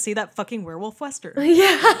really want to see that fucking werewolf western.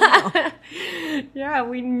 Yeah. Yeah,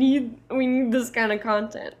 we need this kind of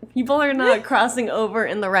content. People are not crossing over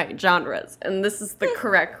in the right genres, and this is the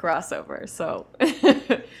correct crossover. So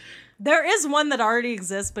there is one that already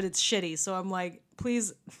exists, but it's shitty. So I'm like,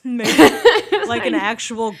 please make like an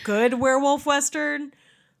actual good werewolf western.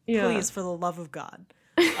 Yeah. Please, for the love of God.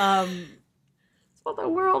 Well, the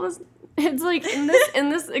world is. It's like in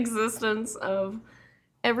this existence of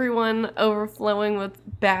everyone overflowing with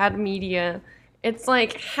bad media. It's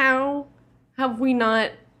like, how have we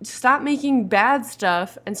not stopped making bad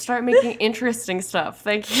stuff and start making interesting stuff?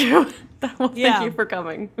 Thank you. Thank you for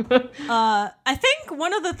coming. I think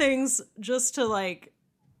one of the things, just to like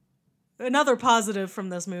another positive from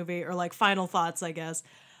this movie, or like final thoughts, I guess.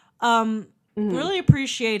 Really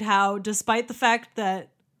appreciate how, despite the fact that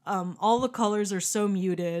all the colors are so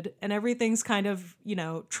muted and everything's kind of,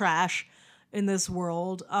 trash in this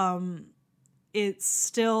world, it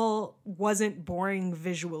still wasn't boring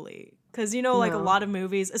visually. Because, like a lot of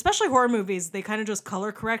movies, especially horror movies, they kind of just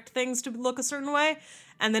color correct things to look a certain way,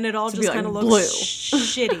 and then it all just kind of looks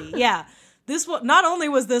shitty. Yeah. This one, not only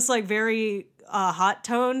was this like very hot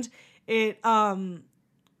toned, it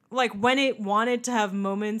like when it wanted to have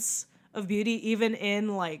moments of beauty, even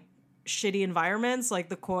in like shitty environments like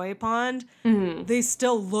the koi pond, they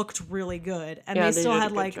still looked really good, and they still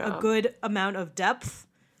had like a good amount of depth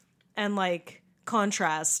and like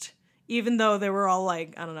contrast, even though they were all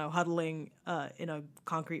like, I don't know, huddling in a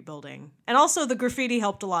concrete building. And also the graffiti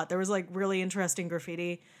helped a lot. There was like really interesting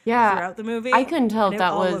graffiti throughout the movie. I couldn't tell if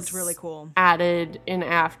that was really cool, added in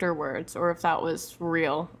afterwards, or if that was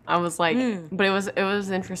real. I was like, but it was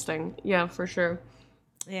interesting. Yeah, for sure.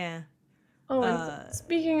 Yeah. Oh, and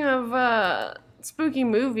speaking of spooky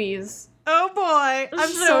movies. Oh boy, I'm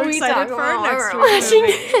so excited for our next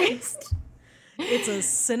movie. It's a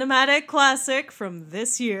cinematic classic from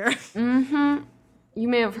this year. Mm-hmm. You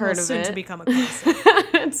may have heard of soon it. To become a classic.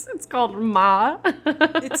 It's called Ma.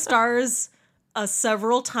 It stars a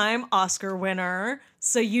several-time Oscar winner,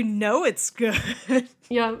 so it's good.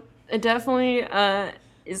 Yeah, it definitely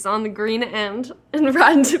is on the green end in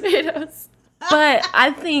Rotten Tomatoes. But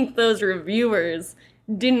I think those reviewers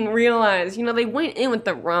didn't realize, they went in with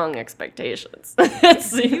the wrong expectations. It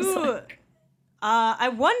seems like. I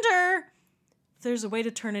wonder if there's a way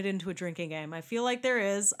to turn it into a drinking game. I feel like there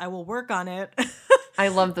is. I will work on it. I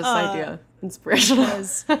love this idea. Inspirational.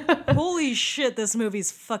 Holy shit, this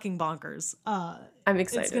movie's fucking bonkers. I'm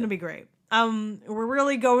excited. It's going to be great. We're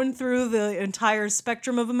really going through the entire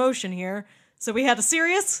spectrum of emotion here. So we had a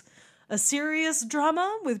serious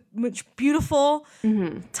drama with beautiful,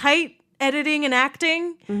 tight editing and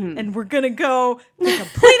acting, and we're gonna go the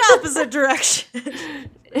complete opposite direction.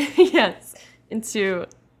 Yes, into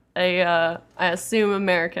a I assume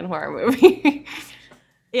American horror movie.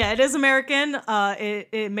 Yeah, it is American.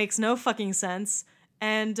 It makes no fucking sense,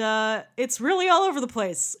 and it's really all over the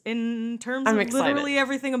place in terms of literally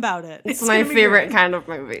everything about it. It's my favorite kind of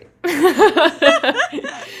movie.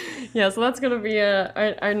 Yeah, so that's going to be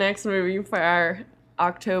our next movie for our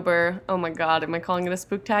October. Oh my god, am I calling it a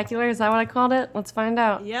spooktacular? Is that what I called it? Let's find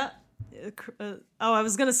out. Yeah. I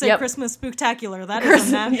was going to say Christmas Spooktacular. That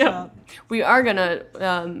is a mashup. Yep. We are going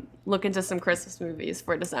to look into some Christmas movies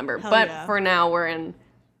for December. For now, we're in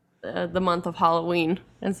the month of Halloween,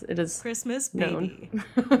 as it is Christmas known. Baby.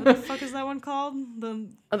 What the fuck is that one called?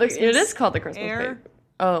 It is called the Christmas Baby.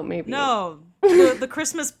 Oh, maybe. No, the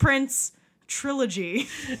Christmas Prince trilogy.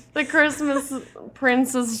 The Christmas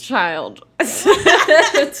Prince's Child.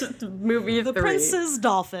 Movie 3. The Prince's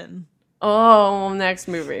Dolphin. Oh, next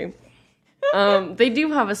movie. They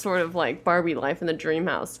do have a sort of like Barbie Life in the Dream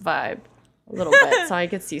House vibe. A little bit, so I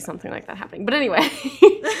could see something like that happening. But anyway.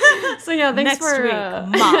 So yeah, thanks for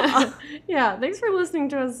Ma. Yeah, thanks for listening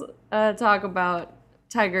to us talk about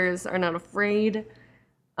Tigers Are Not Afraid.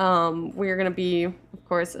 We're gonna be, of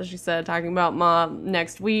course, as you said, talking about Ma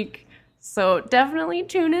next week. So definitely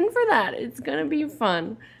tune in for that. It's gonna be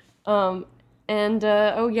fun. We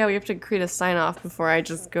have to create a sign off before I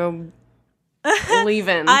just go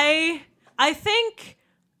leaving. I think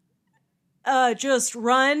just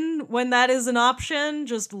run when that is an option.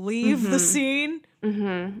 Just leave the scene.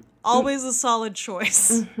 Always a solid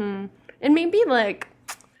choice. And maybe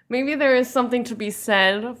there is something to be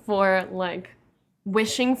said for like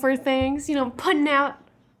wishing for things. Putting out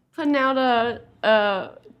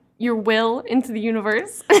your will into the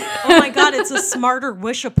universe. Oh my god, it's a smarter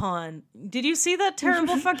wish upon. Did you see that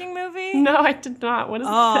terrible fucking movie? No, I did not. What is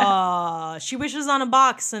that? She wishes on a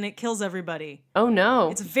box and it kills everybody. Oh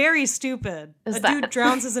no. It's very stupid. Dude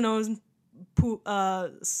drowns his own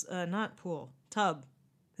tub.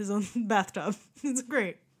 his own bathtub. It's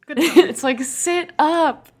great. Good. It's like, sit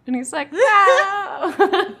up, and he's like, no.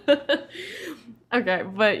 Okay,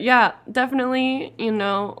 but yeah, definitely,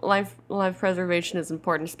 life preservation is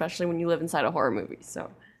important, especially when you live inside a horror movie. So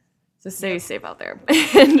stay safe out there.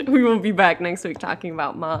 And we will be back next week talking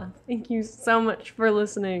about Ma. Thank you so much for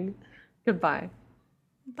listening. Goodbye.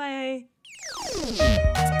 Bye.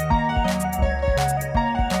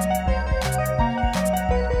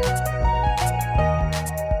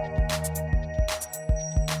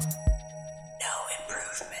 No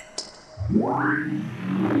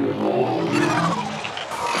improvement.